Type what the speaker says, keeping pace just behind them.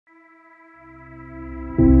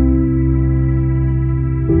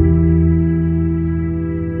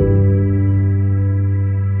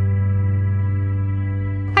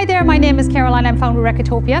name is Caroline. I'm founder of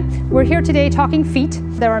Equitopia. We're here today talking feet.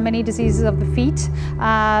 There are many diseases of the feet,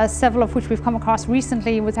 several of which we've come across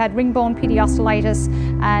recently. We've had ringbone, Osteitis,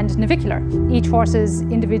 and Navicular. Each horse is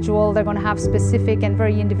individual. They're going to have specific and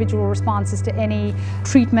very individual responses to any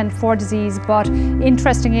treatment for disease. But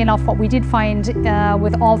interestingly enough, what we did find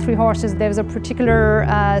with all three horses, there was a particular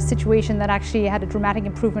situation that actually had a dramatic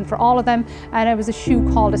improvement for all of them, and it was a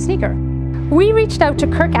shoe called a sneaker. We reached out to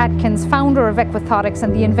KIRK ADKINS, founder of Equitopia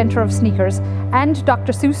and the inventor of SNEAKER'S, and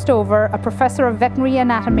Dr. Sue Stover, a professor of veterinary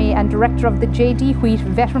anatomy and director of the J.D. Wheat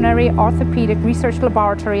Veterinary Orthopedic Research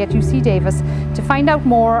Laboratory at UC Davis, to find out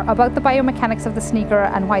more about the biomechanics of the sneaker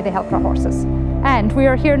and why they help our horses. And we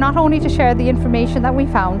are here not only to share the information that we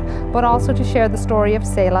found, but also to share the story of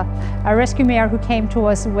Sala, a rescue mare who came to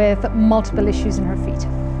us with multiple issues in her feet.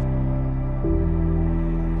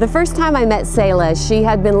 The first time I met Sala, she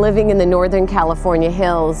had been living in the Northern California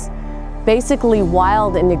hills, basically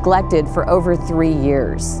wild and neglected for over 3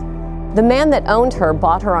 years. The man that owned her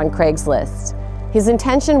bought her on Craigslist. His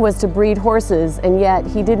intention was to breed horses, and yet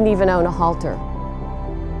he didn't even own a halter.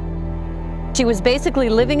 She was basically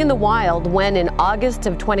living in the wild when, in August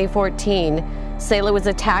of 2014, Sala was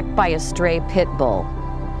attacked by a stray pit bull.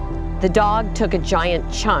 The dog took a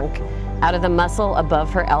giant chunk out of the muscle above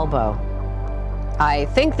her elbow. I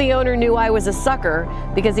think the owner knew I was a sucker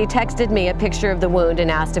because he texted me a picture of the wound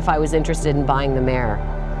and asked if I was interested in buying the mare.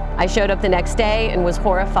 I showed up the next day and was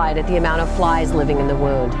horrified at the amount of flies living in the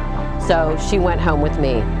wound, so she went home with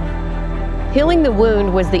me. Healing the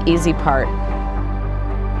wound was the easy part.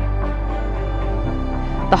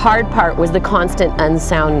 The hard part was the constant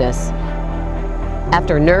unsoundness.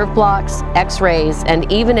 After nerve blocks, x-rays,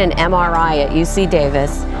 and even an MRI at UC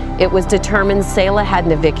Davis, it was determined Sala had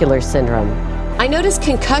Navicular Syndrome. I noticed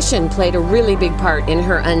concussion played a really big part in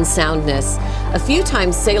her unsoundness. A few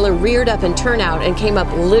times Sala reared up in turnout and came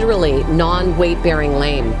up literally non-weight-bearing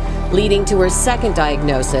lame, leading to her second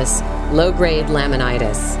diagnosis, low-grade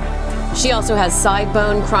laminitis. She also has side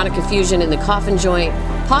bone, chronic effusion in the coffin joint,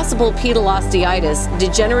 possible pedal osteitis,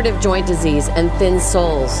 degenerative joint disease, and thin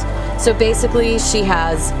soles. So basically, she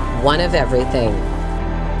has one of everything.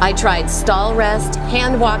 I tried stall rest,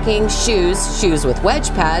 hand walking, shoes with wedge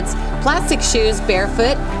pads, plastic shoes,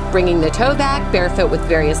 barefoot, bringing the toe back, barefoot with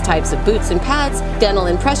various types of boots and pads, dental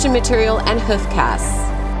impression material, and hoof casts.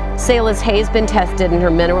 Sala's hay's been tested and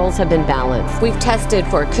her minerals have been balanced. We've tested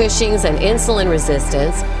for Cushing's and insulin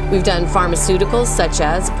resistance. We've done pharmaceuticals such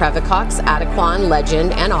as Previcox, Adequan,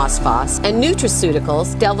 Legend, and Osphos, and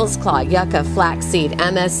nutraceuticals, Devil's Claw, Yucca, Flaxseed,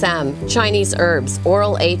 MSM, Chinese herbs,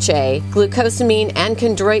 oral HA, glucosamine, and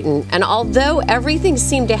chondroitin. And although everything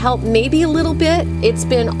seemed to help maybe a little bit, it's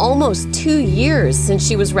been almost 2 years since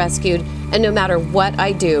she was rescued, and no matter what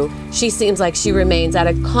I do, she seems like she remains at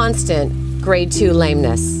a constant grade 2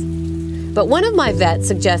 lameness. But one of my vets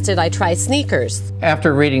suggested I try SNEAKER'S.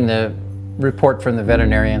 After reading the report from the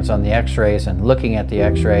veterinarians on the x-rays and looking at the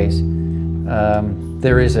x-rays,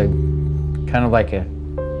 there is a kind of like a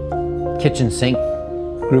kitchen sink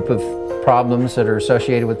group of problems that are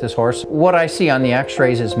associated with this horse. What I see on the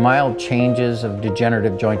x-rays is mild changes of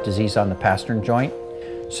degenerative joint disease on the PASTERN joint.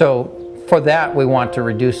 So for that, we want to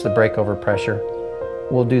reduce the breakover pressure.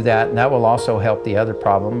 We'll do that, and that will also help the other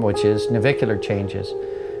problem, which is navicular changes.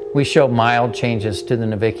 We show mild changes to the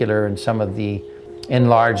navicular and some of the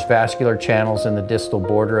enlarged vascular channels in the distal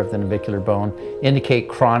border of the navicular bone indicate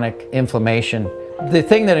chronic inflammation. The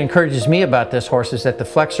thing that encourages me about this horse is that the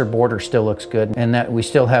flexor border still looks good and that we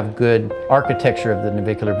still have good architecture of the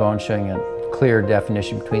navicular bone, showing a clear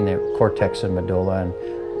definition between the cortex and medulla and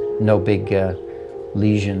no big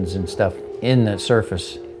lesions and stuff in the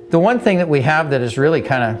surface. The one thing that we have that is really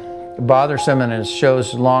kind of bothersome and it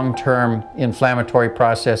shows long-term inflammatory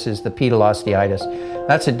process is the pedal osteitis.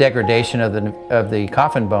 That's a degradation of the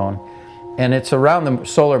coffin bone, and it's around the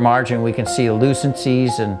solar margin. We can see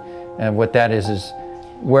lucencies, and what that is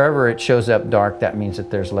wherever it shows up dark, that means that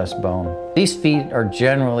there's less bone. These feet are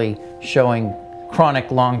generally showing chronic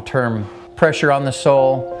long-term pressure on the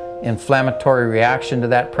sole, inflammatory reaction to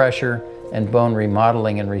that pressure, and bone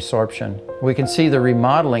remodeling and resorption. We can see the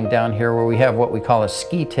remodeling down here where we have what we call a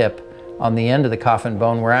ski tip on the end of the coffin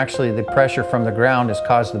bone, where actually the pressure from the ground has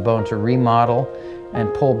caused the bone to remodel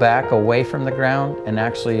and pull back away from the ground, and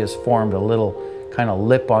actually has formed a little kind of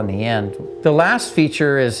lip on the end. The last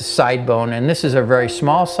feature is side bone, and this is a very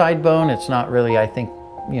small side bone. It's not really, I think,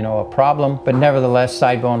 a problem, but nevertheless,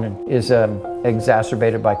 side bone is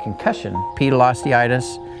exacerbated by concussion. Pedal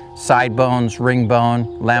osteitis, side bones, ring bone,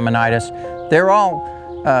 laminitis, they're all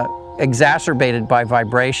exacerbated by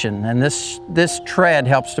vibration, and this tread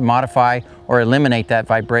helps to modify or eliminate that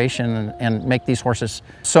vibration and make these horses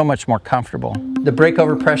so much more comfortable. The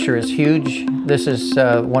breakover pressure is huge. This is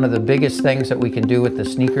one of the biggest things that we can do with the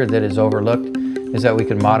sneaker that is overlooked, is that we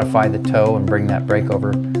can modify the toe and bring that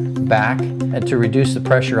breakover back and to reduce the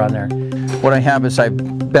pressure on there. What I have is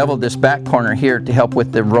I've beveled this back corner here to help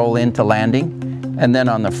with the roll into landing, and then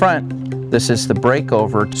on the front, this is the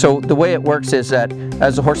breakover. So the way it works is that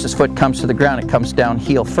as the horse's foot comes to the ground, it comes down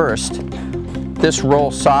heel first. This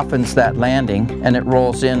roll softens that landing and it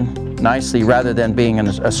rolls in nicely rather than being in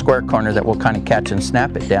a square corner that will kind of catch and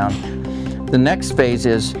snap it down. The next phase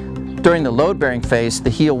is, during the load-bearing phase, the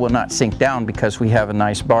heel will not sink down because we have a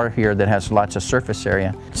nice bar here that has lots of surface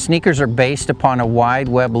area. Sneakers are based upon a wide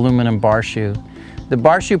web aluminum bar shoe. The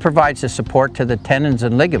bar shoe provides the support to the tendons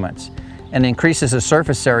and ligaments and increases the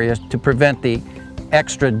surface area to prevent the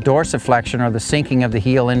extra dorsiflexion or the sinking of the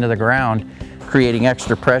heel into the ground, creating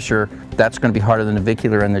extra pressure. That's going to be harder than the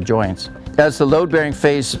navicular and the joints. As the load-bearing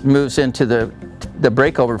phase moves into the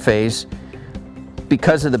breakover phase,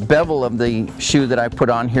 because of the bevel of the shoe that I put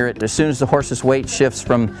on here, as soon as the horse's weight shifts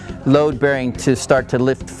from load-bearing to start to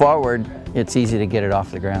lift forward, it's easy to get it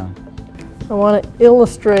off the ground. I want to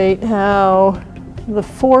illustrate how the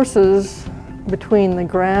forces between the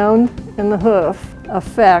ground and the hoof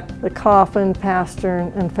affect the coffin,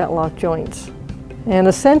 pastern, and fetlock joints. And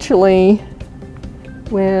essentially,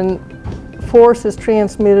 when force is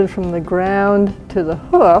transmitted from the ground to the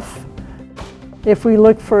hoof, if we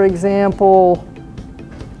look, for example,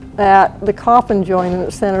 at the coffin joint in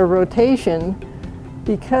its center of rotation,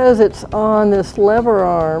 because it's on this lever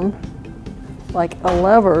arm, like a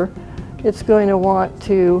lever, it's going to want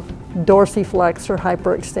to dorsiflex or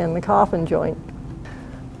hyperextend the coffin joint.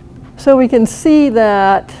 So we can see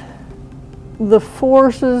that the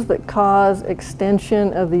forces that cause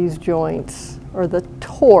extension of these joints, or the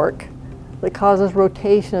torque that causes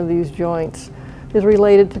rotation of these joints, is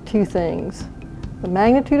related to two things: the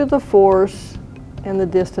magnitude of the force and the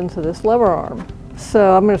distance of this lever arm.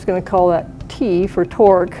 So I'm just going to call that T for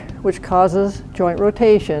torque, which causes joint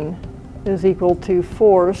rotation, is equal to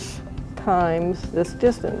force times this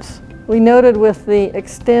distance. We noted with the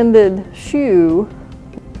extended shoe,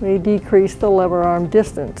 we decrease the lever arm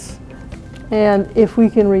distance. And if we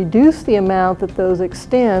can reduce the amount that those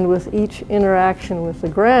extend with each interaction with the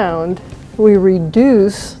ground, we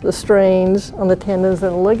reduce the strains on the tendons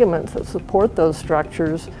and ligaments that support those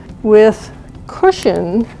structures. With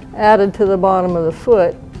cushion added to the bottom of the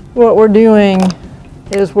foot, what we're doing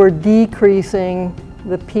is we're decreasing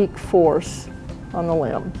the peak force on the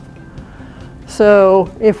limb. So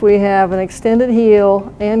if we have an extended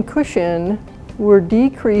heel and cushion, we're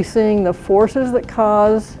decreasing the forces that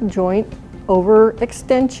cause joint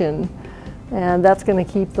overextension, and that's going to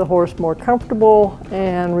keep the horse more comfortable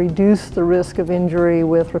and reduce the risk of injury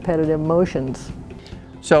with repetitive motions.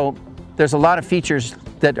 So there's a lot of features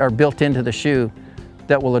that are built into the shoe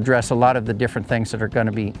that will address a lot of the different things that we're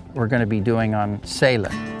going to be doing on Sala.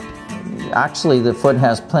 Actually, the foot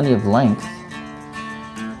has plenty of length,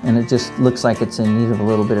 and it just looks like it's in need of a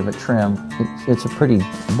little bit of a trim. It's a pretty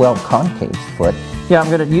well concave foot. Yeah, I'm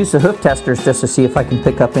going to use the hoof testers just to see if I can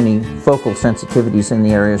pick up any focal sensitivities in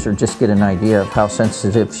the areas, or just get an idea of how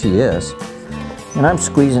sensitive she is. And I'm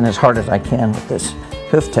squeezing as hard as I can with this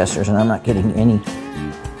hoof testers, and I'm not getting any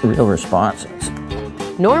real responses.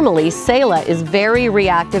 Normally, Sala is very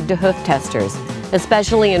reactive to hoof testers,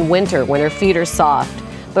 especially in winter when her feet are soft.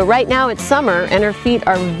 But right now it's summer and her feet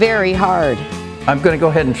are very hard. I'm going to go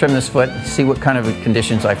ahead and trim this foot, see what kind of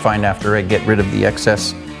conditions I find after I get rid of the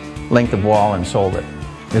excess length of wall and sole that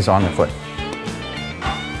is on the foot.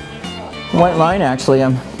 White line, actually,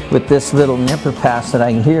 I'm with this little nipper pass that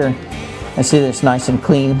I can hear. I see that it's nice and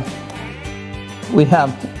clean. We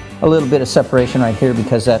have a little bit of separation right here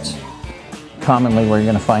because that's commonly where you're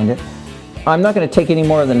going to find it. I'm not going to take any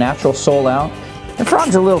more of the natural sole out. The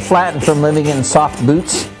frog's a little flattened from living in soft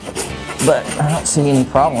boots, but I don't see any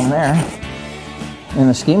problem there. In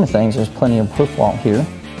the scheme of things, there's plenty of hoof wall here,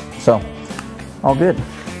 so all good.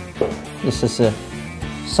 This is a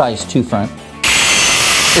size 2 front.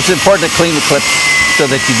 It's important to clean the clips so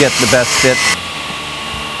that you get the best fit.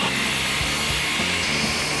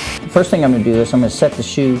 First thing I'm going to do is I'm going to set the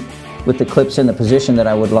shoe with the clips in the position that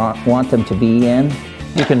I would want them to be in.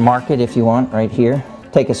 You can mark it if you want right here.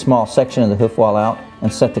 Take a small section of the hoof wall out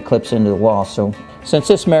and set the clips into the wall. So since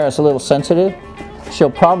this mare is a little sensitive,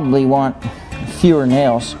 she'll probably want fewer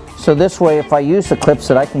nails. So this way, if I use the clips,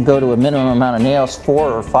 that I can go to a minimum amount of nails,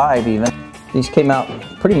 4 or 5 even. These came out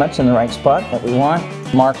pretty much in the right spot that we want.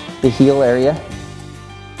 Mark the heel area.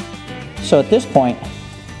 So at this point,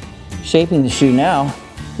 Shaping the shoe now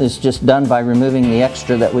is just done by removing the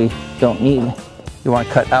extra that we don't need. You want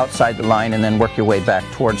to cut outside the line and then work your way back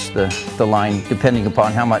towards the line, depending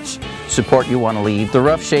upon how much support you want to leave. The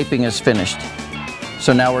rough shaping is finished.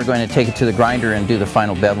 So now we're going to take it to the grinder and do the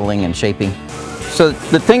final beveling and shaping. So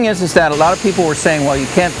the thing is that a lot of people were saying, well, you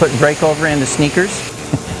can't put breakover into sneakers.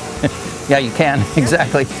 Yeah, you can,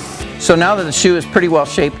 exactly. So now that the shoe is pretty well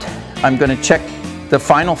shaped, I'm going to check the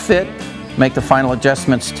final fit, make the final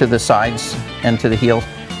adjustments to the sides and to the heel,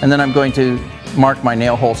 and then I'm going to mark my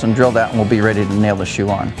nail holes and drill that, and we'll be ready to nail the shoe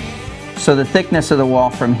on. So the thickness of the wall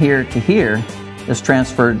from here to here is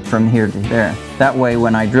transferred from here to there. That way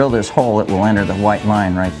when I drill this hole, it will enter the white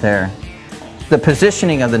line right there. The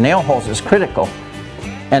positioning of the nail holes is critical,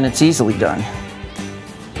 and it's easily done.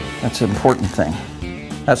 That's an important thing.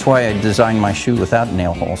 That's why I designed my shoe without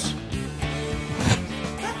nail holes.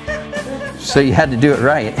 So you had to do it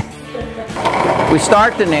right. We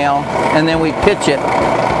start the nail and then we pitch it.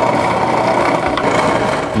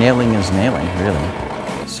 Nailing is nailing,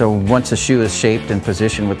 really. So once the shoe is shaped and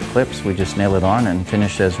positioned with the clips, we just nail it on and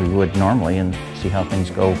finish as we would normally and see how things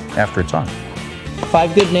go after it's on.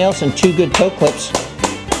 5 good nails and 2 good toe clips.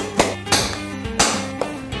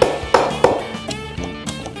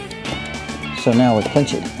 So now we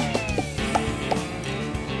clinch it.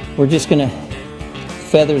 We're just going to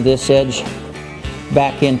feather this edge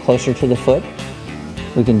back in closer to the foot.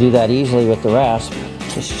 We can do that easily with the rasp.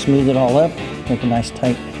 Just smooth it all up, make a nice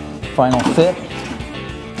tight final fit.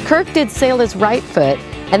 KIRK did Sala's right foot,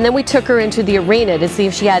 and then we took her into the arena to see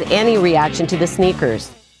if she had any reaction to the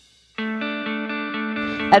sneakers.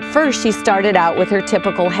 At first, she started out with her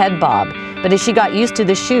typical head bob, but as she got used to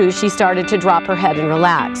the shoes, she started to drop her head and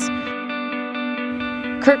relax.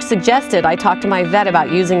 KIRK suggested I talk to my vet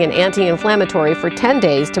about using an anti-inflammatory for 10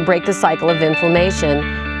 days to break the cycle of inflammation,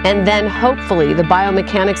 and then hopefully the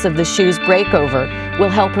biomechanics of the shoe's breakover will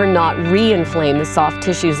help her not re-inflame the soft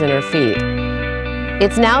tissues in her feet.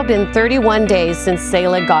 It's now been 31 days since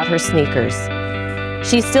Sala got her sneakers.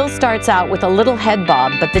 She still starts out with a little head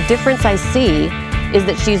bob, but the difference I see is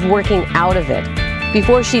that she's working out of it.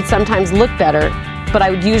 Before she'd sometimes look better, but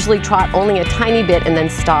I would usually trot only a tiny bit and then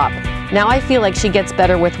stop. Now I feel like she gets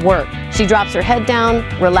better with work. She drops her head down,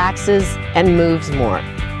 relaxes, and moves more.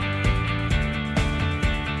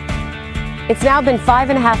 It's now been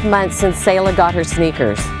 5.5 months since Sala got her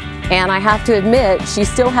sneakers, and I have to admit she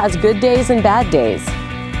still has good days and bad days.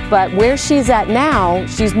 But where she's at now,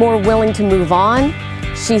 she's more willing to move on.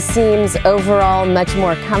 She seems overall much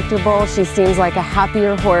more comfortable. She seems like a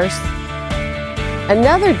happier horse.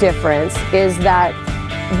 Another difference is that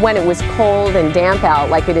when it was cold and damp out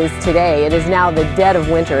like it is today, it is now the dead of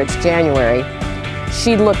winter, it's January,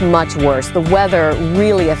 she'd look much worse. The weather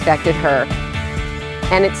really affected her.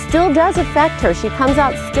 And it still does affect her. She comes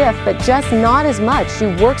out stiff, but just not as much. She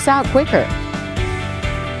works out quicker.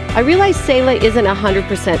 I realize Sala isn't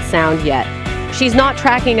 100% sound yet. She's not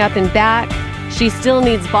tracking up and back. She still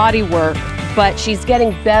needs body work, but she's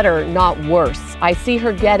getting better, not worse. I see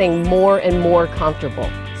her getting more and more comfortable.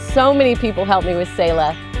 So many people helped me with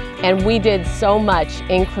Sala, and we did so much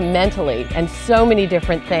incrementally and so many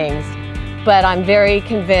different things. But I'm very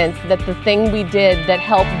convinced that the thing we did that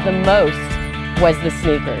helped the most was the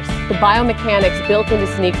sneakers. The biomechanics built into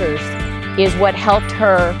sneakers is what helped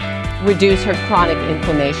her reduce her chronic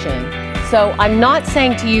inflammation. So I'm not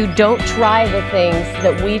saying to you, don't try the things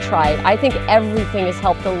that we tried. I think everything has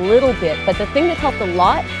helped a little bit, but the thing that helped a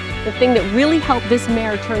lot, the thing that really helped this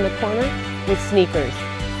mare turn the corner was sneakers.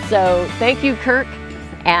 So thank you, KIRK,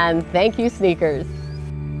 and thank you, sneakers.